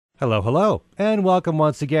Hello, hello, and welcome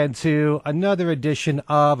once again to another edition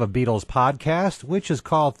of a Beatles podcast, which is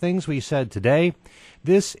called Things We Said Today.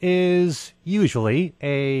 This is usually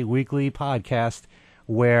a weekly podcast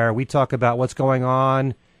where we talk about what's going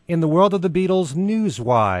on in the world of the Beatles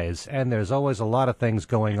news-wise, and there's always a lot of things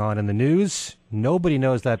going on in the news. Nobody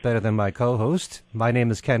knows that better than my co-host. My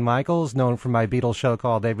name is Ken Michaels, known for my Beatles show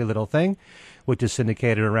called Every Little Thing, which is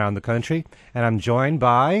syndicated around the country, and I'm joined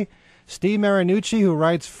by Steve Marinucci, who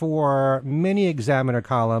writes for many Examiner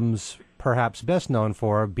columns, perhaps best known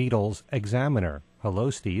for Beatles Examiner. Hello,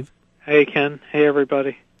 Steve. Hey, Ken. Hey,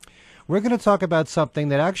 everybody. We're going to talk about something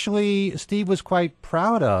that actually Steve was quite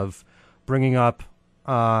proud of bringing up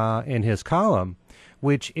in his column,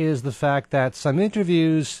 which is the fact that some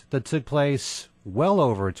interviews that took place well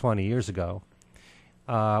over 20 years ago,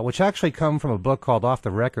 which actually come from a book called Off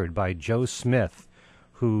the Record by Joe Smith,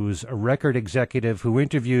 who's a record executive who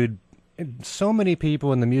interviewed so many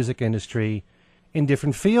people in the music industry, in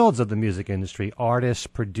different fields of the music industry, artists,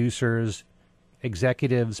 producers,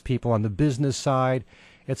 executives, people on the business side.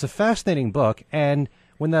 It's a fascinating book, and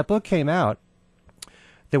when that book came out,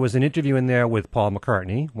 there was an interview in there with Paul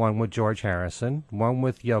McCartney, one with George Harrison, one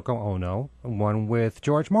with Yoko Ono, and one with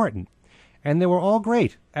George Martin. And they were all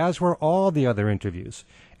great, as were all the other interviews.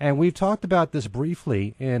 And we've talked about this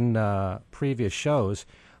briefly in previous shows,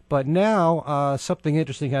 but now something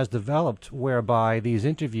interesting has developed whereby these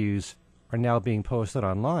interviews are now being posted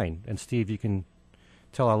online. And Steve, you can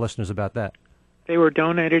tell our listeners about that. They were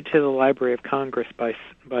donated to the Library of Congress by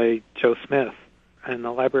Joe Smith, and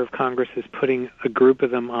the Library of Congress is putting a group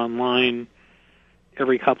of them online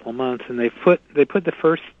every couple of months, and they put the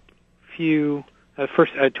first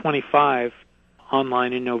 25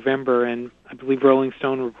 online in November, and I believe Rolling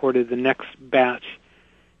Stone reported the next batch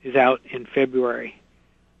is out in February.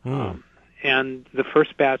 And the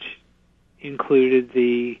first batch included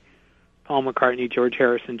the Paul McCartney, George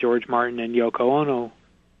Harrison, George Martin, and Yoko Ono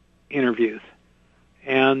interviews.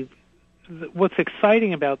 And what's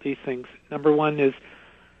exciting about these things, number one, is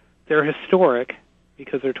they're historic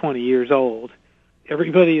because they're 20 years old.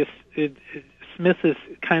 Smith is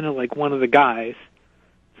kind of like one of the guys.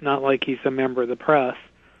 It's not like he's a member of the press.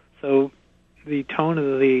 So the tone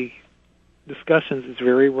of the discussions is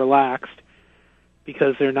very relaxed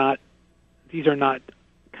because these are not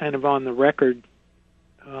kind of on the record.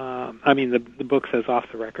 The book says off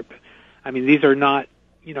the record, but these are not,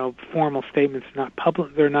 formal statements, not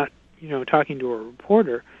public. They're not, talking to a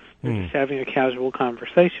reporter. They're just having a casual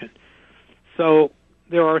conversation. So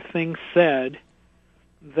there are things said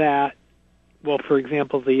that, well, for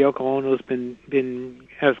example, the Yoko Ono's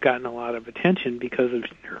has gotten a lot of attention because of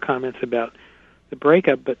her comments about the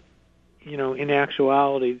breakup, but in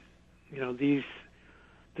actuality, these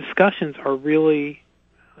discussions are really,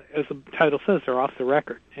 as the title says, they're off the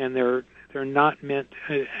record, and they're not meant.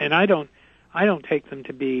 And I don't take them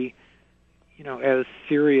to be, as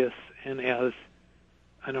serious and as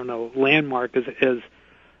landmark as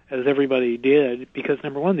everybody did, because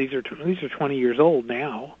number one, these are 20 years old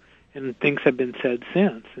now, and things have been said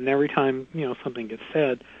since. And every time something gets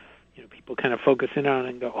said, people kind of focus in on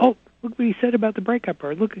it and go, "Oh, look what he said about the breakup,"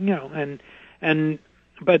 or look,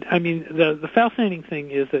 But the fascinating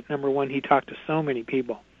thing is that number one, he talked to so many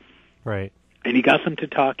people, right, and he got them to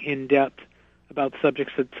talk in depth about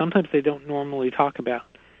subjects that sometimes they don't normally talk about.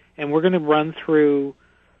 And we're going to run through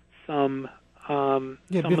some of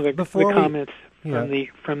the comments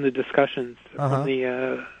from the discussions from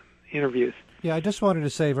the interviews. Yeah, I just wanted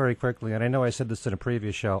to say very quickly, and I know I said this in a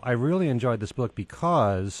previous show, I really enjoyed this book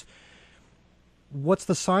because what's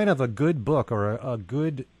the sign of a good book or a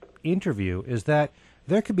good interview is that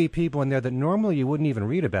there could be people in there that normally you wouldn't even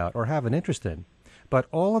read about or have an interest in. But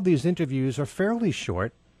all of these interviews are fairly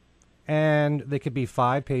short, and they could be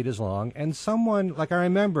 5 pages long. And someone, like I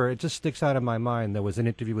remember, it just sticks out in my mind, there was an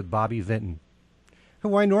interview with Bobby Vinton,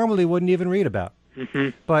 who I normally wouldn't even read about.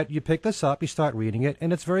 But you pick this up, you start reading it,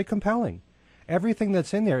 and it's very compelling. Everything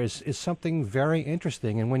that's in there is something very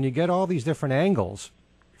interesting. And when you get all these different angles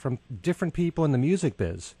from different people in the music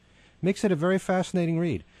biz, makes it a very fascinating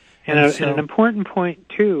read. And an important point,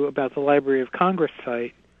 too, about the Library of Congress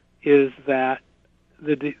site is that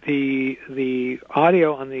the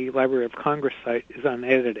audio on the Library of Congress site is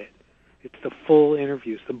unedited. It's the full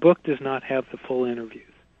interviews. The book does not have the full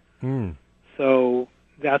interviews. So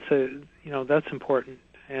that's important,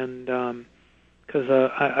 and because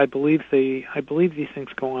I believe these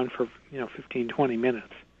things go on for 15, 20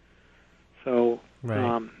 minutes. So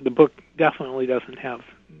right. The book definitely doesn't have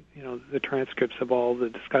the transcripts of all the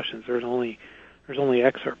discussions. There's only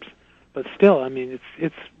excerpts, but still,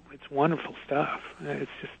 it's it's wonderful stuff. It's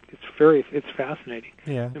fascinating.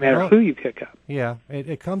 Yeah. No matter who you pick up. Yeah,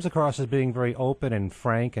 it comes across as being very open and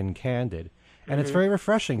frank and candid, and it's very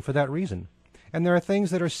refreshing for that reason. And there are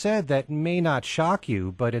things that are said that may not shock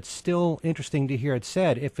you, but it's still interesting to hear it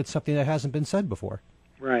said if it's something that hasn't been said before.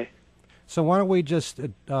 Right. So why don't we just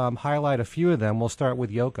highlight a few of them? We'll start with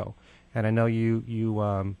Yoko, and I know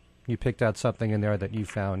you picked out something in there that you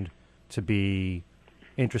found to be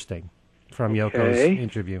interesting from Yoko's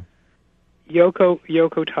interview.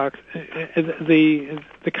 Yoko talks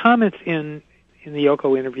the comments in the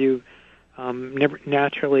Yoko interview.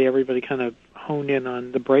 Naturally, everybody kind of honed in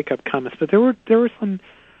on the breakup comments, but there were some.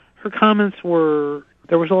 Her comments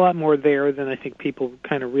there was a lot more there than I think people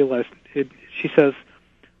kind of realized. She says,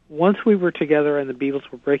 once we were together and the Beatles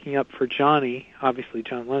were breaking up for Johnny, obviously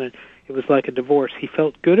John Lennon, it was like a divorce. He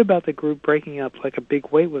felt good about the group breaking up, like a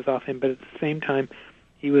big weight was off him, but at the same time,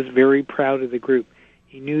 he was very proud of the group.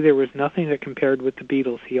 He knew there was nothing that compared with the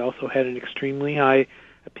Beatles. He also had an extremely high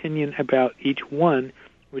opinion about each one,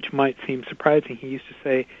 which might seem surprising. He used to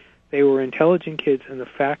say they were intelligent kids, and the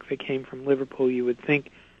fact they came from Liverpool, you would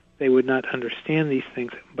think they would not understand these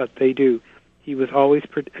things, but they do. He was always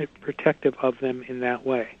protective of them in that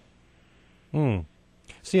way.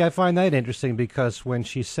 See, I find that interesting because when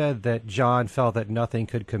she said that John felt that nothing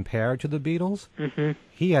could compare to the Beatles,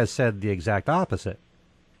 he has said the exact opposite.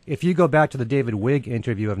 If you go back to the David Wigg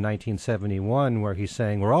interview of 1971, where he's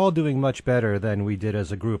saying, we're all doing much better than we did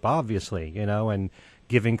as a group, obviously, and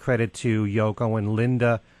giving credit to Yoko and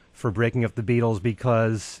Linda for breaking up the Beatles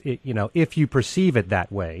because, if you perceive it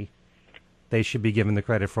that way, they should be given the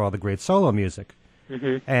credit for all the great solo music.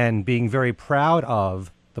 And being very proud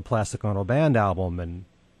of the Plastic Ono Band album and,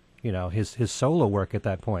 his solo work at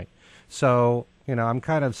that point. So, I'm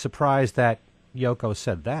kind of surprised that Yoko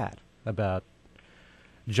said that about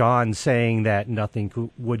John saying that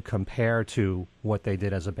nothing would compare to what they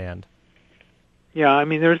did as a band. Yeah, I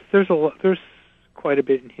mean, there's quite a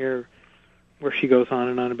bit in here where she goes on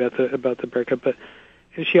and on about the breakup, but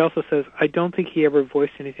she also says, I don't think he ever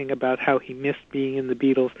voiced anything about how he missed being in the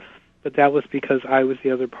Beatles, but that was because I was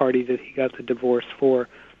the other party that he got the divorce for,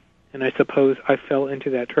 and I suppose I fell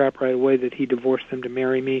into that trap right away that he divorced them to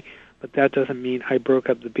marry me, but that doesn't mean I broke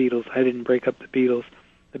up the Beatles. I didn't break up the Beatles.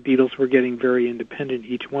 The Beatles were getting very independent,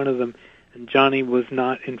 each one of them, and Johnny was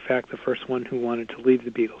not, in fact, the first one who wanted to leave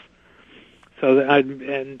the Beatles. So,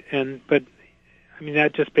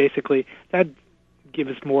 that just basically that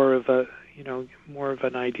gives more of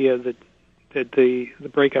an idea that the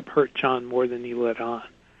breakup hurt John more than he let on,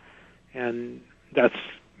 and that's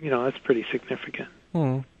pretty significant.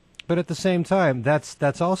 But at the same time,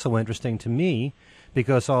 that's also interesting to me,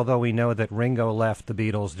 because although we know that Ringo left the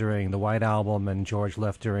Beatles during the White Album and George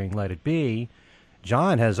left during Let It Be,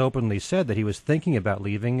 John has openly said that he was thinking about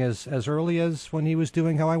leaving as early as when he was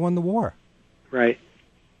doing How I Won the War. Right.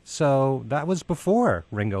 So that was before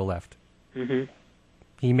Ringo left.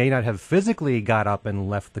 He may not have physically got up and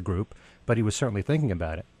left the group, but he was certainly thinking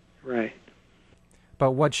about it. Right.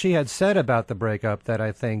 But what she had said about the breakup that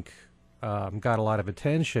I think got a lot of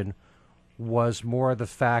attention was more the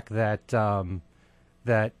fact that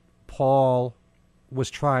that Paul was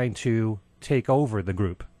trying to take over the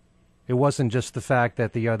group. It wasn't just the fact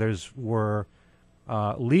that the others were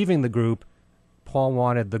leaving the group. Paul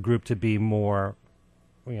wanted the group to be more,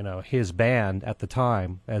 his band at the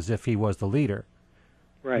time, as if he was the leader.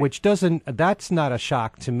 Right. That's not a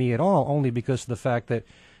shock to me at all, only because of the fact that,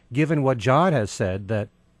 given what John has said, that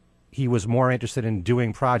he was more interested in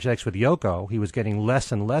doing projects with Yoko, he was getting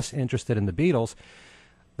less and less interested in the Beatles,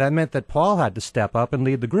 that meant that Paul had to step up and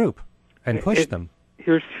lead the group and push them.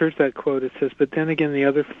 Here's that quote. It says, but then again, the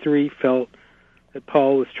other three felt that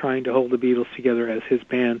Paul was trying to hold the Beatles together as his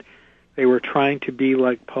band. They were trying to be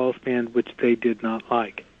like Paul's band, which they did not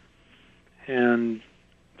like. And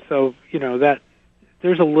so, that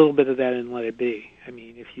there's a little bit of that in Let It Be. I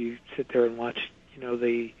mean, if you sit there and watch,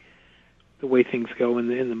 the way things go in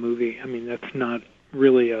the movie, I mean, that's not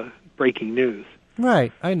really a breaking news.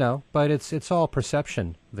 Right, I know, but it's all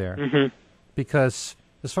perception there. Because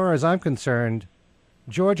as far as I'm concerned,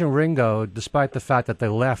 George and Ringo, despite the fact that they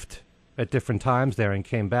left at different times there and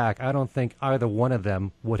came back, I don't think either one of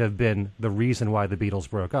them would have been the reason why the Beatles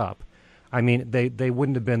broke up. I mean, they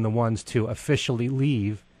wouldn't have been the ones to officially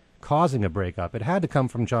leave, causing a breakup. It had to come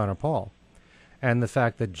from John or Paul. And the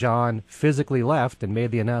fact that John physically left and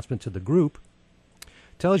made the announcement to the group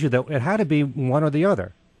tells you that it had to be one or the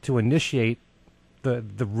other to initiate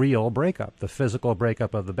the real breakup, the physical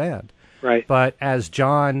breakup of the band. Right. But as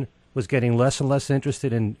John was getting less and less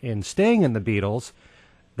interested in staying in the Beatles,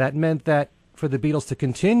 that meant that for the Beatles to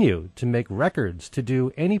continue to make records, to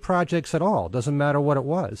do any projects at all. Doesn't matter what it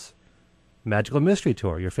was. Magical Mystery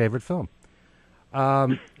Tour, your favorite film.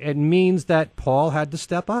 It means that Paul had to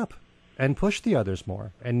step up and push the others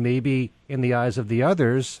more. And maybe in the eyes of the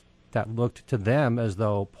others, that looked to them as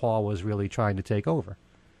though Paul was really trying to take over.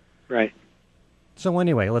 Right. So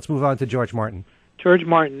anyway, let's move on to George Martin. George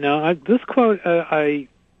Martin. Now, this quote I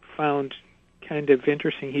found kind of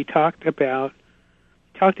interesting. He talked about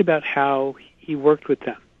how he worked with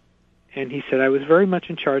them. And he said, I was very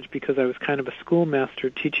much in charge because I was kind of a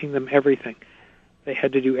schoolmaster teaching them everything. They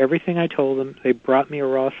had to do everything I told them. They brought me a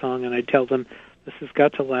raw song, and I'd tell them, this has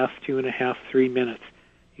got to last 2.5, 3 minutes.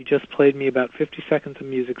 You just played me about 50 seconds of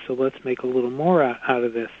music, so let's make a little more out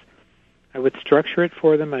of this. I would structure it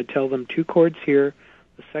for them. I'd tell them 2 chords here.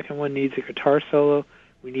 The second one needs a guitar solo.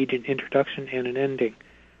 We need an introduction and an ending.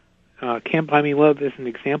 Can't Buy Me Love is an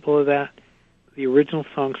example of that. The original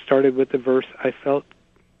song started with the verse, I felt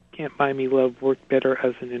Can't Buy Me Love worked better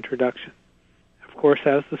as an introduction. Of course,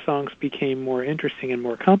 as the songs became more interesting and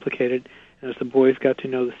more complicated, and as the boys got to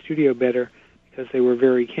know the studio better, because they were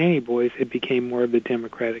very canny boys, it became more of a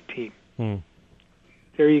democratic team.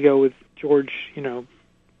 There you go with George,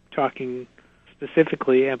 talking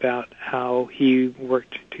specifically about how he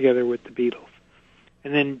worked together with the Beatles.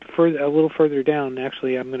 And then a little further down,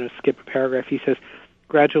 actually, I'm going to skip a paragraph. He says,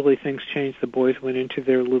 gradually things changed. The boys went into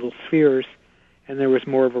their little spheres, and there was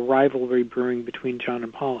more of a rivalry brewing between John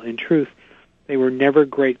and Paul. In truth, they were never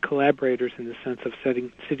great collaborators in the sense of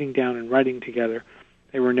sitting down and writing together.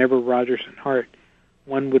 They were never Rodgers and Hart.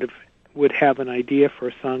 One would have an idea for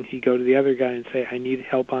a song. He'd go to the other guy and say, I need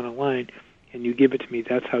help on a line, and you give it to me.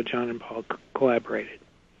 That's how John and Paul collaborated.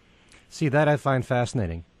 See, that I find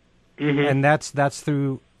fascinating. Mm-hmm. And that's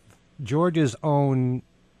through George's own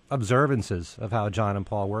observances of how John and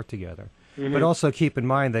Paul worked together. Mm-hmm. But also keep in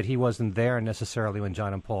mind that he wasn't there necessarily when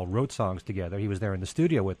John and Paul wrote songs together. He was there in the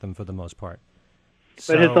studio with them for the most part.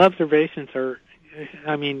 But his observations are,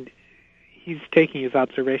 he's taking his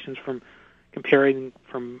observations from comparing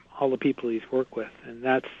from all the people he's worked with, and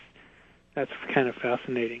that's kind of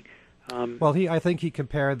fascinating. I think he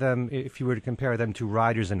compared them, if you were to compare them to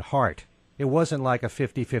Rodgers and Hart, it wasn't like a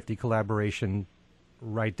 50-50 collaboration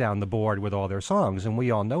right down the board with all their songs, and we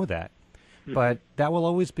all know that. Mm-hmm. But that will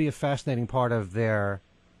always be a fascinating part of their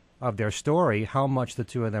story, how much the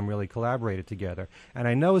two of them really collaborated together. And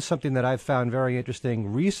I know something that I've found very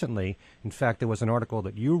interesting recently. In fact, there was an article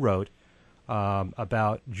that you wrote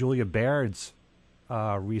about Julia Baird's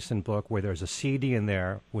recent book where there's a CD in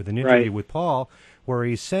there with an interview with Paul where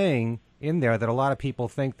he's saying in there that a lot of people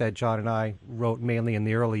think that John and I wrote mainly in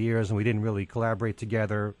the early years and we didn't really collaborate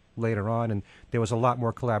together later on, and there was a lot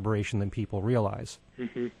more collaboration than people realize.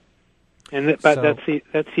 Mm-hmm. And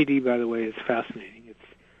that CD, by the way, is fascinating.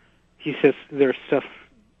 He says there's stuff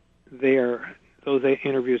there, those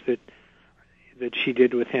interviews that she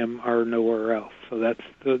did with him are nowhere else. So that's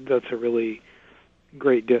a really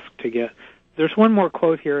great disc to get. There's one more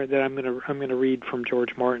quote here that I'm going to read from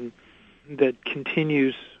George Martin that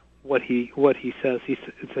continues what he says.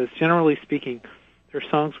 It says, generally speaking, their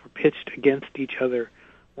songs were pitched against each other.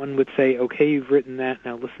 One would say, okay, you've written that,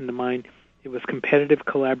 now listen to mine. It was competitive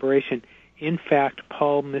collaboration. In fact,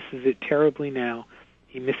 Paul misses it terribly now.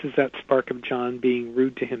 He misses that spark of John being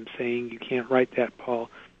rude to him, saying, you can't write that, Paul.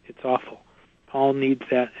 It's awful. Paul needs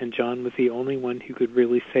that, and John was the only one who could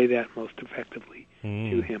really say that most effectively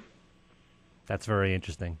to him. That's very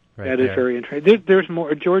interesting. That is very interesting. There's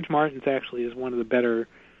more. George Martin's actually is one of the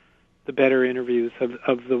better interviews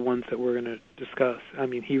of the ones that we're going to discuss. I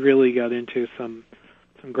mean, he really got into some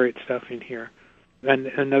great stuff in here. And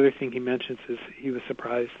another thing he mentions is he was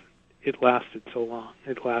surprised it lasted so long.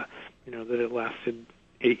 That it lasted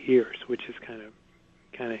 8 years, which is kind of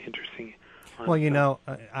interesting. Well,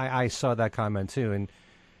 I saw that comment too, and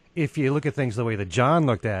if you look at things the way that John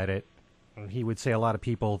looked at it, he would say a lot of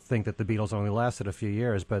people think that the Beatles only lasted a few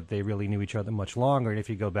years, but they really knew each other much longer. And if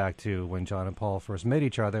you go back to when John and Paul first met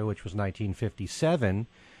each other, which was 1957,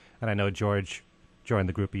 and I know George joined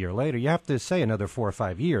the group a year later, you have to say another 4 or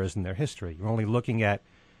 5 years in their history. You're only looking at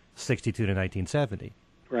 62 to 1970.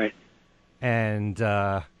 Right. And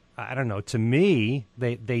I don't know, to me,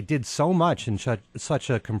 they did so much in such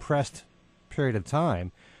a compressed period of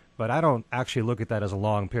time, but I don't actually look at that as a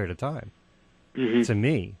long period of time. Mm-hmm. To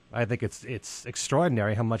me, I think it's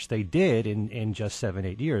extraordinary how much they did in just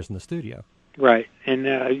 7-8 years in the studio. Right, and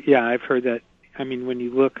I've heard that. I mean, when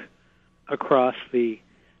you look across the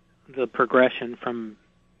progression from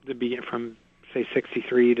say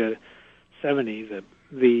 63 to 70,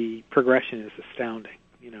 the progression is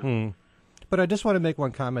astounding. But I just want to make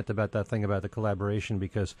one comment about that thing about the collaboration,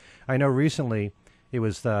 because I know recently it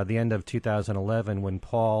was the end of 2011 when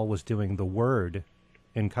Paul was doing The Word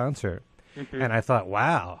in concert. Mm-hmm. And I thought,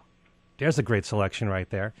 wow, there's a great selection right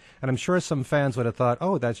there. And I'm sure some fans would have thought,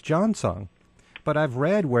 oh, that's John's song. But I've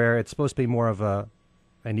read where it's supposed to be more of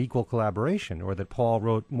an equal collaboration, or that Paul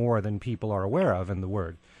wrote more than people are aware of in The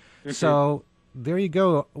Word. Mm-hmm. So there you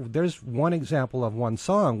go. There's one example of one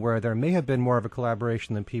song where there may have been more of a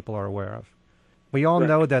collaboration than people are aware of. We all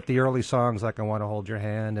know that the early songs like I Want to Hold Your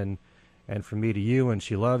Hand and From Me to You and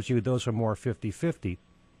She Loves You, those are more 50-50.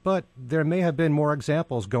 But there may have been more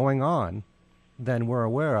examples going on than we're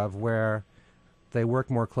aware of where they work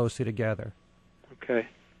more closely together. Okay.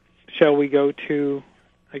 Shall we go to,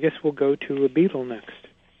 I guess we'll go to a Beatle next.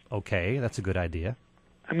 Okay, that's a good idea.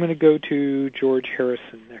 I'm going to go to George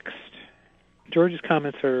Harrison next. George's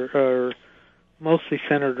comments are mostly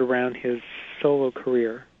centered around his solo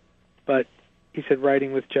career, but he said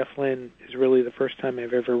writing with Jeff Lynne is really the first time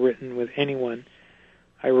I've ever written with anyone.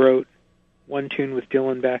 I wrote one tune with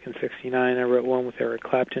Dylan back in '69. I wrote one with Eric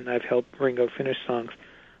Clapton. I've helped Ringo finish songs,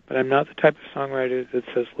 but I'm not the type of songwriter that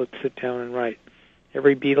says, let's sit down and write.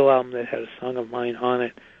 Every Beatle album that had a song of mine on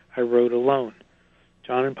it, I wrote alone.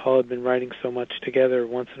 John and Paul had been writing so much together.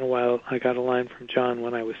 Once in a while, I got a line from John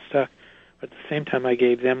when I was stuck. But at the same time, I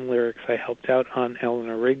gave them lyrics. I helped out on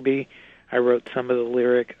Eleanor Rigby. I wrote some of the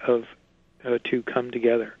lyric of To Come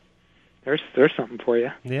Together. There's something for you.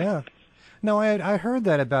 Yeah. No, I heard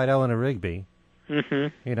that about Eleanor Rigby.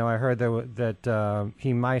 Mm-hmm. You know, I heard that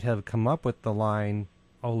he might have come up with the line,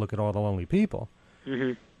 oh, look at all the lonely people.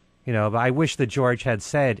 Mm-hmm. You know, but I wish that George had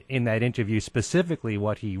said in that interview specifically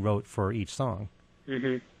what he wrote for each song.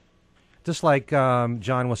 Mm-hmm. Just like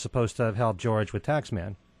John was supposed to have helped George with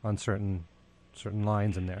Taxman on certain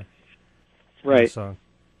lines in there. Right. In the song.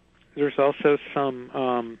 There's also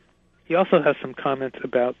some, he also has some comments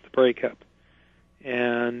about the breakup.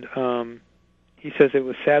 And he says it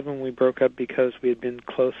was sad when we broke up because we had been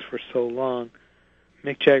close for so long.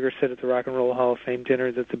 Mick Jagger said at the Rock and Roll Hall of Fame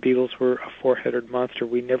dinner that the Beatles were a four-headed monster.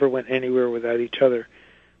 We never went anywhere without each other.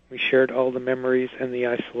 We shared all the memories and the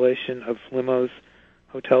isolation of limos,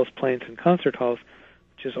 hotels, planes, and concert halls,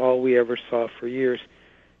 which is all we ever saw for years.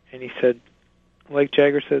 And he said, like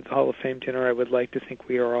Jagger said at the Hall of Fame dinner, I would like to think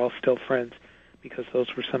we are all still friends because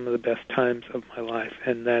those were some of the best times of my life,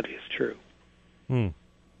 and that is true.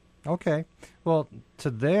 Okay. Well, to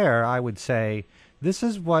there, I would say this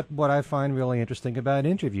is what I find really interesting about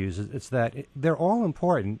interviews. It's that they're all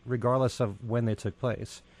important regardless of when they took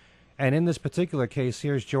place. And in this particular case,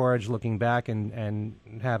 here's George looking back and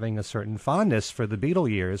having a certain fondness for the Beatle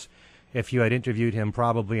years. If you had interviewed him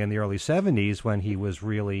probably in the early 70s when he was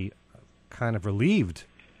really kind of relieved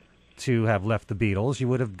to have left the Beatles, you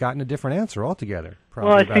would have gotten a different answer altogether.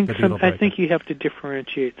 Well, I think you have to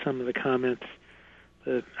differentiate some of the comments.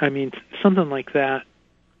 Something like that,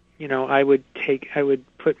 you know, I would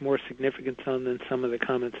put more significance on than some of the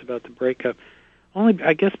comments about the breakup. Only,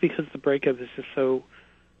 I guess, because the breakup is just so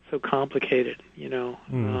complicated, you know,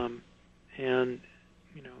 and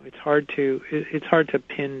you know, it's hard to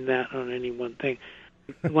pin that on any one thing.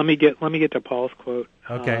 let me get to Paul's quote.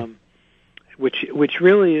 Okay. Which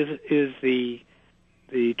really is the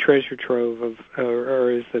treasure trove of,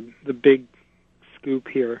 or is the big scoop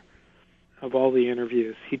here of all the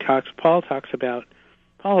interviews. Paul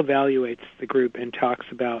evaluates the group and talks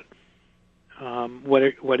about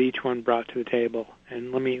what each one brought to the table.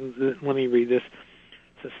 And let me read this.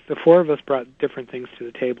 It says, the four of us brought different things to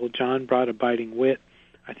the table. John brought a biting wit.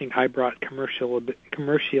 I think I brought commerciality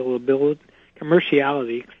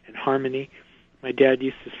and harmony. My dad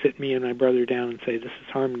used to sit me and my brother down and say, this is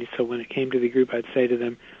harmony. So when it came to the group, I'd say to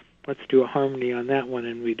them, let's do a harmony on that one.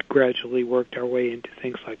 And we'd gradually worked our way into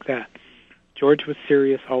things like that. George was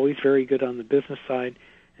serious, always very good on the business side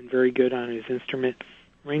and very good on his instrument.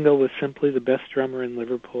 Ringo was simply the best drummer in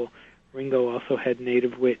Liverpool. Ringo also had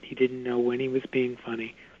native wit. He didn't know when he was being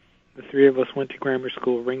funny. The three of us went to grammar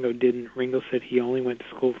school. Ringo didn't. Ringo said he only went to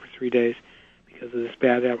school for 3 days because of this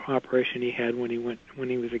bad operation he had when he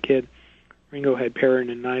was a kid. Ringo had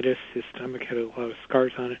peritonitis. His stomach had a lot of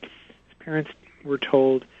scars on it. His parents were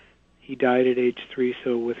told he died at age 3,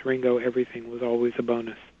 so with Ringo, everything was always a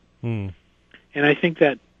bonus. And I think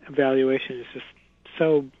that evaluation is just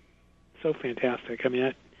so fantastic. I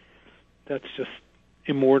mean, that's just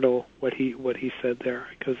immortal what he said there,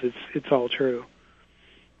 because it's all true.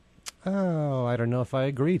 Oh, I don't know if I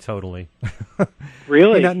agree totally.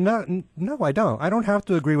 Really? No, I don't. I don't have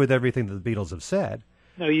to agree with everything that the Beatles have said.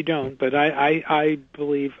 No, you don't. But I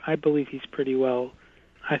believe he's pretty well.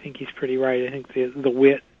 I think he's pretty right. I think the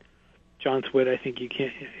wit John's wit. I think you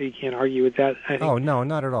can't argue with that. I think, Oh no,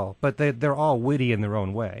 not at all. But they're all witty in their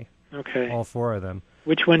own way. Okay. All four of them.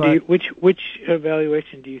 Which one which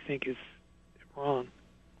evaluation do you think is wrong?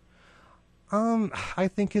 I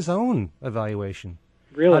think his own evaluation.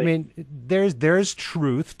 Really? I mean, there's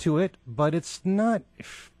truth to it, but it's not.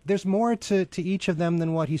 There's more to each of them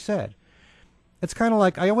than what he said. It's kind of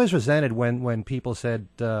like I always resented when people said,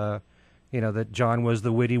 that John was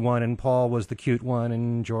the witty one and Paul was the cute one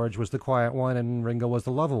and George was the quiet one and Ringo was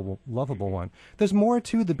the lovable one. There's more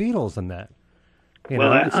to the Beatles than that.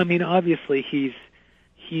 I mean, obviously he's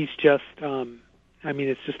just.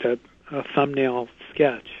 It's just a thumbnail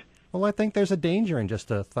sketch. Well, I think there's a danger in just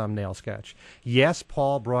a thumbnail sketch. Yes,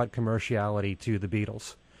 Paul brought commerciality to the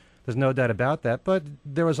Beatles. There's no doubt about that, but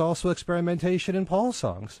there was also experimentation in Paul's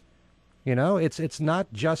songs. It's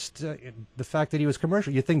not just the fact that he was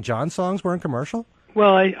commercial. You think John's songs weren't commercial?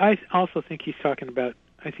 Well, I also think he's talking about.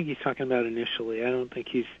 I think he's talking about initially. I don't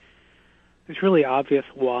think it's really obvious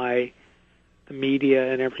why the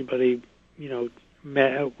media and everybody,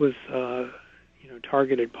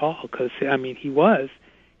 targeted Paul because he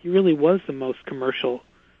really was the most commercial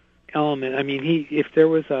element. I mean, if there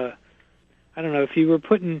was if you were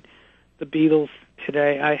putting the Beatles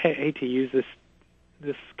today, I hate to use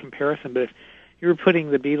this comparison, but if you were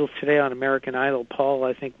putting the Beatles today on American Idol, Paul,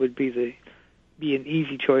 I think, would be an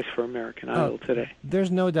easy choice for American Idol today.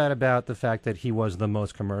 There's no doubt about the fact that he was the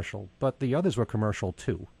most commercial, but the others were commercial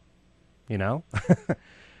too.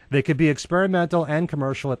 They could be experimental and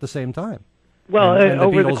commercial at the same time. Well, and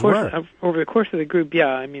over the course of the group, yeah.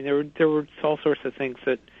 I mean, there were all sorts of things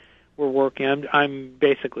that were working. I'm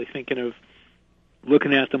basically thinking of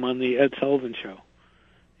looking at them on the Ed Sullivan Show,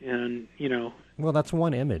 and Well, that's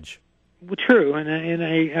one image. Well, true, and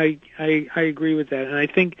I agree with that, and I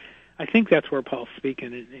think that's where Paul's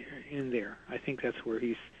speaking in there. I think that's where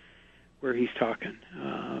he's talking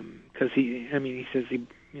because he says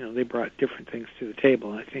they brought different things to the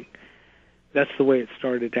table. I think that's the way it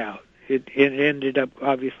started out. It ended up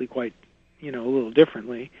obviously quite a little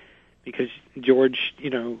differently because George's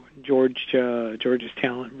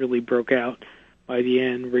talent really broke out by the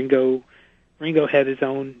end. Ringo had his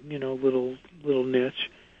own little niche,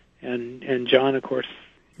 and John, of course,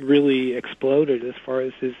 really exploded as far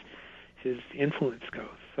as his influence goes.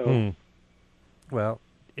 So, well,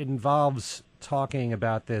 it involves talking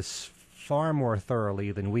about this far more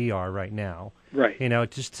thoroughly than we are right now. Right.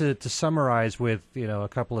 Just to summarize with a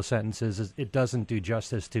couple of sentences, it doesn't do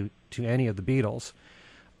justice to any of the Beatles.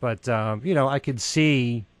 But I could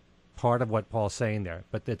see part of what Paul's saying there,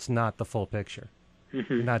 but it's not the full picture.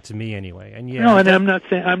 Mm-hmm. Not to me, anyway. And no, and I'm not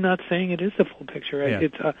saying it is the full picture.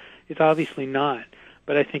 Yeah. It's obviously not.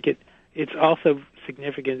 But I think it's also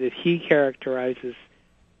significant that he characterizes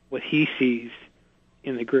what he sees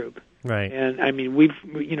in the group. Right. And I mean, we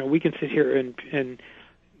can sit here and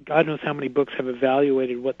God knows how many books have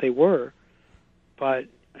evaluated what they were, but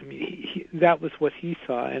I mean, that was what he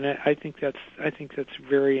saw, and I think that's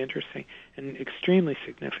very interesting and extremely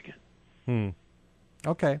significant.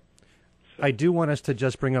 Okay. So, I do want us to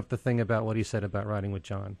just bring up the thing about what he said about riding with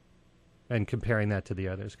John, and comparing that to the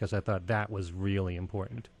others, because I thought that was really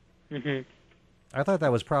important. Mm-hmm. I thought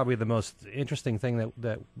that was probably the most interesting thing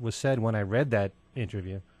that was said when I read that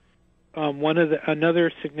interview.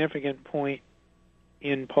 Another significant point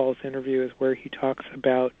in Paul's interview is where he talks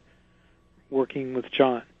about working with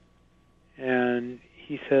John. And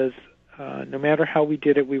he says, no matter how we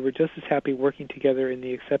did it, we were just as happy working together in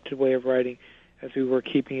the accepted way of writing as we were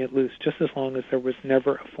keeping it loose, just as long as there was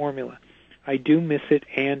never a formula. I do miss it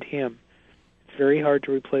and him. It's very hard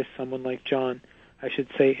to replace someone like John. I should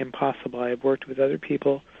say impossible. I have worked with other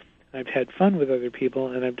people, and I've had fun with other people,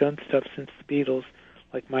 and I've done stuff since the Beatles,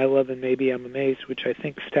 like My Love and Maybe I'm Amazed, which I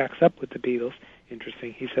think stacks up with the Beatles.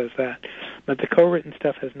 Interesting, he says that. But the co-written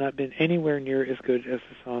stuff has not been anywhere near as good as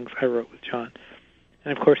the songs I wrote with John.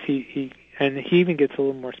 And of course, he even gets a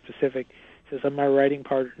little more specific. He says, I'm my writing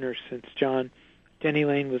partner since John. Denny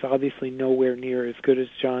Lane was obviously nowhere near as good as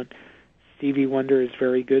John. Stevie Wonder is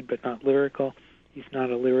very good, but not lyrical. He's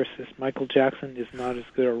not a lyricist. Michael Jackson is not as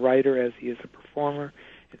good a writer as he is a performer.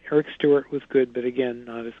 And Eric Stewart was good, but again,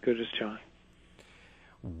 not as good as John.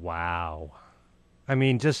 Wow. I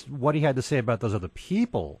mean, just what he had to say about those other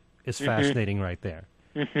people is fascinating right there.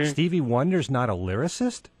 Mm-hmm. Stevie Wonder's not a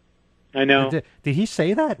lyricist? I know. Did he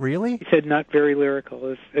say that, really? He said not very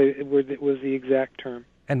lyrical. It was the exact term.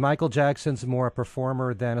 And Michael Jackson's more a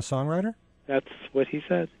performer than a songwriter? That's what he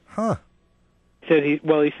said. Huh. He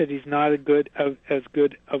said he's not as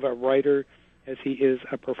good of a writer as he is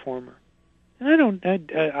a performer. And I don't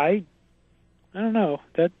know.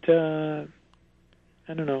 I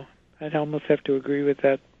don't know. I'd almost have to agree with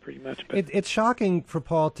that pretty much. But it's shocking for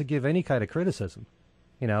Paul to give any kind of criticism,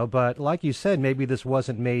 but like you said, maybe this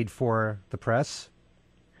wasn't made for the press,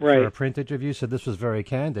 right, for a print interview, so this was very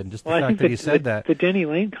candid. Just the I fact think that he said that. The Denny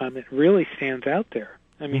Lane comment really stands out there.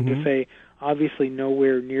 I mean, to say, obviously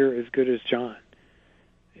nowhere near as good as John.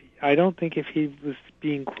 I don't think if he was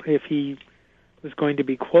going to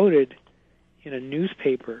be quoted in a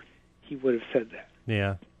newspaper, he would have said that.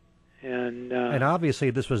 Yeah. And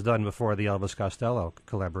obviously this was done before the Elvis Costello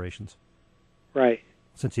collaborations. Right.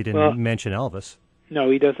 Since he didn't mention Elvis.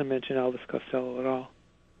 No, he doesn't mention Elvis Costello at all.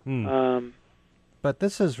 But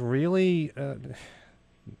this is really,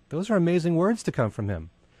 those are amazing words to come from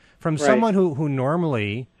him. From someone who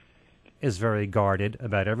normally is very guarded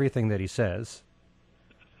about everything that he says.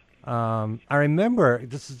 I remember,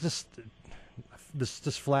 this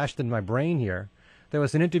just flashed in my brain here. There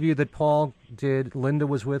was an interview that Paul did. Linda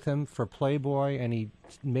was with him for Playboy, and he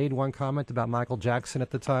made one comment about Michael Jackson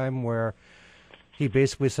at the time where he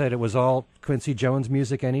basically said it was all Quincy Jones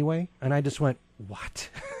music anyway. And I just went, what?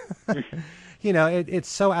 It's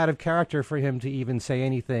so out of character for him to even say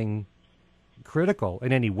anything critical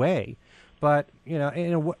in any way. But,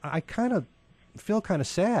 I kind of feel kind of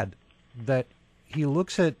sad that he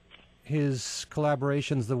looks at his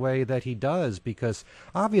collaborations the way that he does, because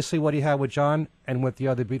obviously what he had with John and with the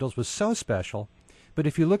other Beatles was so special. But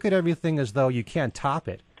if you look at everything as though you can't top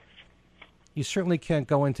it, you certainly can't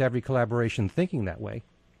go into every collaboration thinking that way.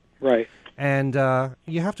 Right. And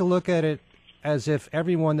you have to look at it as if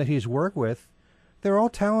everyone that he's worked with, they're all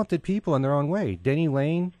talented people in their own way. Denny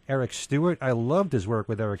Lane, Eric Stewart. I loved his work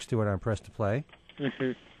with Eric Stewart on Press to Play.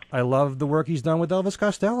 Mm-hmm. I love the work he's done with Elvis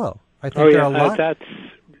Costello. I think there are a lot.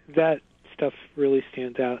 That stuff really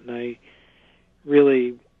stands out, and I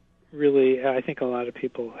really, I think a lot of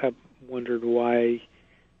people have wondered why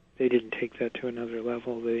they didn't take that to another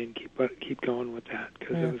level. They didn't keep going with that,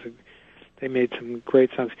 because they made some great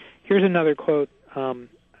songs. Here's another quote. I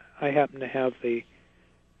happen to have the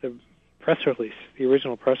press release, the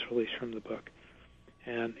original press release from the book,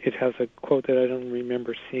 and it has a quote that I don't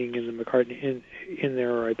remember seeing in the McCartney in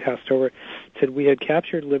there, or I passed over it. It said, "We had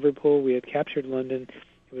captured Liverpool, we had captured London.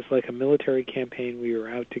 It was like a military campaign. We were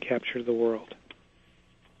out to capture the world."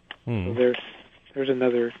 So there's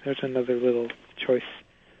another little choice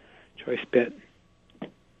bit.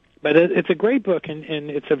 But it's a great book, and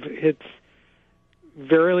it's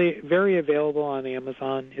very, very available on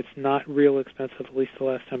Amazon. It's not real expensive. At least the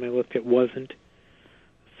last time I looked, it wasn't.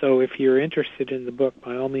 So if you're interested in the book,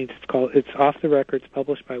 by all means, it's Off the Records,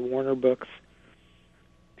 published by Warner Books,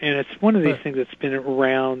 and it's one of these things that's been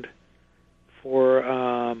around for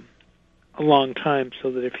a long time.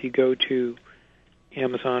 So that if you go to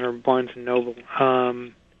Amazon or Barnes and Noble,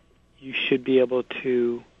 you should be able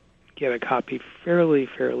to get a copy fairly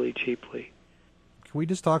cheaply. Can we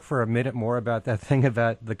just talk for a minute more about that thing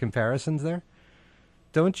about the comparisons there?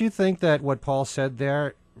 Don't you think that what Paul said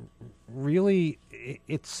there really,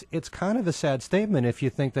 it's kind of a sad statement if you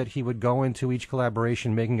think that he would go into each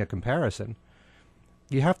collaboration making a comparison?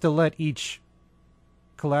 You have to let each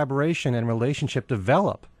collaboration and relationship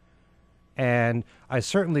develop. And I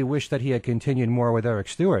certainly wish that he had continued more with Eric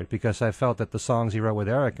Stewart, because I felt that the songs he wrote with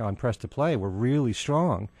Eric on Press to Play were really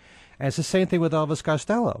strong. And it's the same thing with Elvis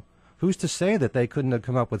Costello. Who's to say that they couldn't have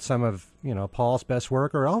come up with some of, Paul's best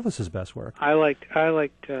work or Elvis's best work? I liked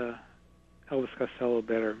Elvis Costello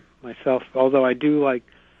better myself, although I do like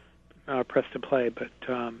Press to Play. But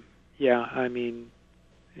I mean,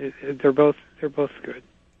 they're both good.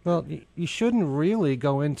 Well, you shouldn't really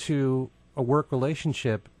go into a work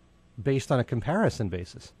relationship based on a comparison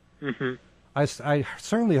basis. Mm-hmm. I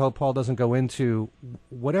certainly hope Paul doesn't go into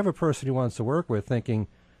whatever person he wants to work with thinking,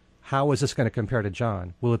 how is this going to compare to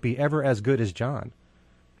John? Will it be ever as good as John?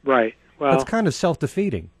 Right. Well, that's kind of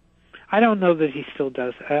self-defeating. I don't know that he still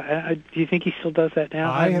does. Do you think he still does that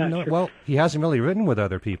now? I have no. Sure. Well, he hasn't really written with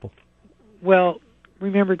other people. Well,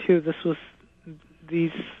 remember too,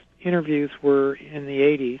 these interviews were in the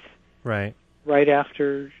 80s, right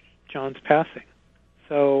after John's passing.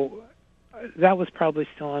 So that was probably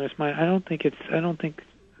still on his mind. I don't think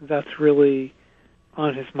that's really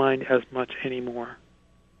on his mind as much anymore.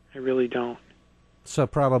 I really don't. So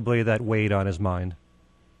probably that weighed on his mind.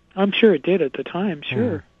 I'm sure it did at the time,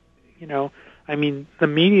 sure. I mean, the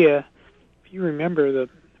media, if you remember, the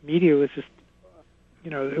media was just,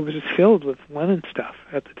 it was just filled with Lennon stuff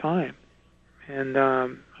at the time. And,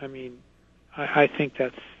 I mean, I think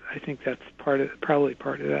that's probably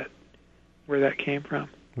part of that, where that came from.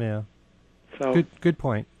 Yeah. So good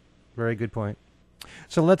point. Very good point.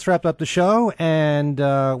 So let's wrap up the show, and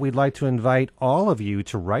we'd like to invite all of you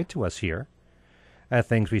to write to us here at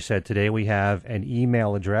Things We Said Today. We have an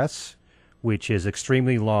email address, which is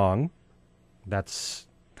extremely long. That's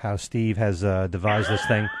how Steve has devised this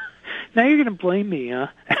thing. Now you're going to blame me, huh?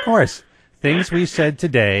 Of course. Things We Said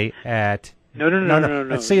Today at...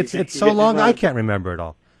 No. See, it's so long I can't remember it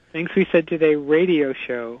all. Things We Said Today radio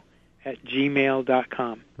show at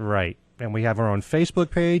gmail.com. Right. And we have our own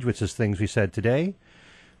Facebook page, which is Things We Said Today.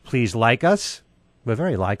 Please like us. We're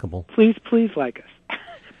very likable. Please like us.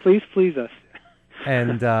 please us.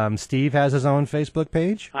 And Steve has his own Facebook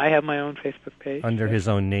page. I have my own Facebook page. Under his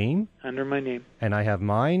own name. Under my name. And I have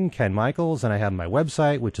mine, Ken Michaels, and I have my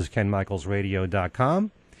website, which is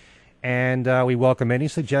kenmichaelsradio.com. And we welcome any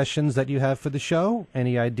suggestions that you have for the show,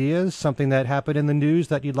 any ideas, something that happened in the news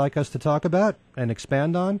that you'd like us to talk about and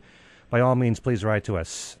expand on. By all means, please write to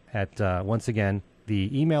us at, once again,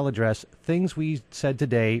 the email address,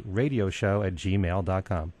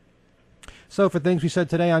 thingswesaidtodayradioshow@gmail.com. So for Things We Said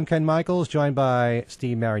Today, I'm Ken Michaels, joined by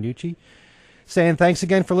Steve Marinucci, saying thanks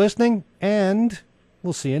again for listening, and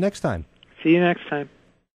we'll see you next time. See you next time.